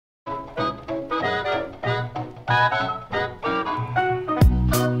What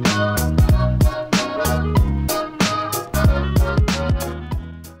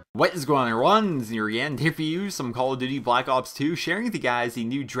is going on, everyone? It's Nero again, here for you, some Call of Duty Black Ops 2, sharing with you guys the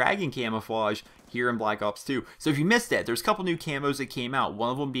new Dragon camouflage here in Black Ops 2. So if you missed it, there's a couple new camos that came out,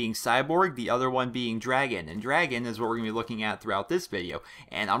 one of them being Cyborg, the other one being Dragon, and Dragon is what we're going to be looking at throughout this video.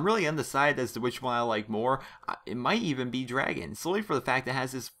 And I'm really undecided as to which one I like more. It might even be Dragon, solely for the fact that it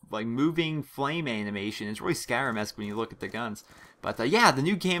has this like moving flame animation. It's really Skyrim-esque when you look at the guns. But yeah, the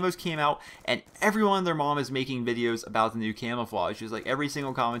new camos came out, and everyone and their mom is making videos about the new camouflage. Just like every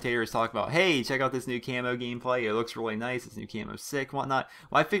single commentator is talking about, hey, check out this new camo gameplay. It looks really nice. This new camo's sick, whatnot.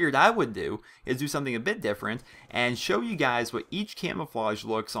 What I figured I would do is do something a bit different and show you guys what each camouflage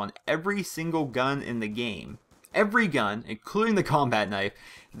looks on every single gun in the game. Every gun, including the combat knife.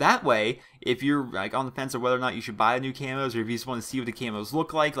 That way, if you're like on the fence of whether or not you should buy new camos, or if you just want to see what the camos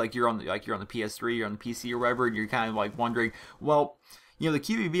look like you're on the PS3 or on the PC or whatever, and you're kind of like wondering, well, you know, the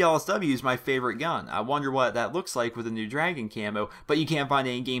QBBLSW is my favorite gun. I wonder what that looks like with the new Dragon camo, but you can't find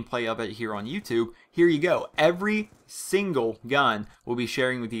any gameplay of it here on YouTube. Here you go. Every single gun we'll be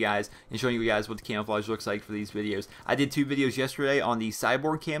sharing with you guys and showing you guys what the camouflage looks like for these videos. I did 2 videos yesterday on the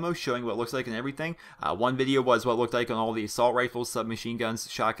Cyborg camo showing what it looks like and everything. One video was what it looked like on all the assault rifles, submachine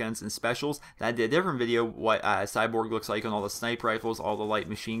guns, shotguns, and specials. Then I did a different video what Cyborg looks like on all the sniper rifles, all the light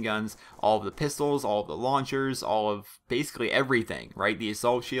machine guns, all of the pistols, all of the launchers, all of basically everything, right? The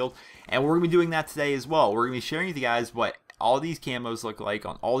assault shield. And we're going to be doing that today as well. We're going to be sharing with you guys what all these camos look like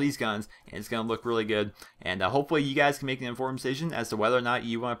on all these guns, and it's going to look really good. And hopefully you guys can make an informed decision as to whether or not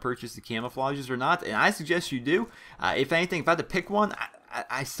you want to purchase the camouflages or not, and I suggest you do. If anything, if I had to pick one,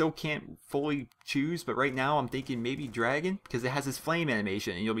 I still can't fully choose, but right now I'm thinking maybe Dragon, because it has this flame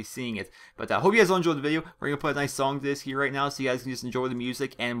animation and you'll be seeing it. But I hope you guys all enjoyed the video. We're going to put a nice song to this here right now so you guys can just enjoy the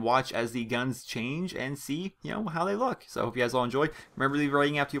music and watch as the guns change and see, you know, how they look. So I hope you guys all enjoy. Remember to leave a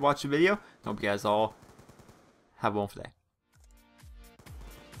rating after you watch the video. I hope you guys all have a wonderful day.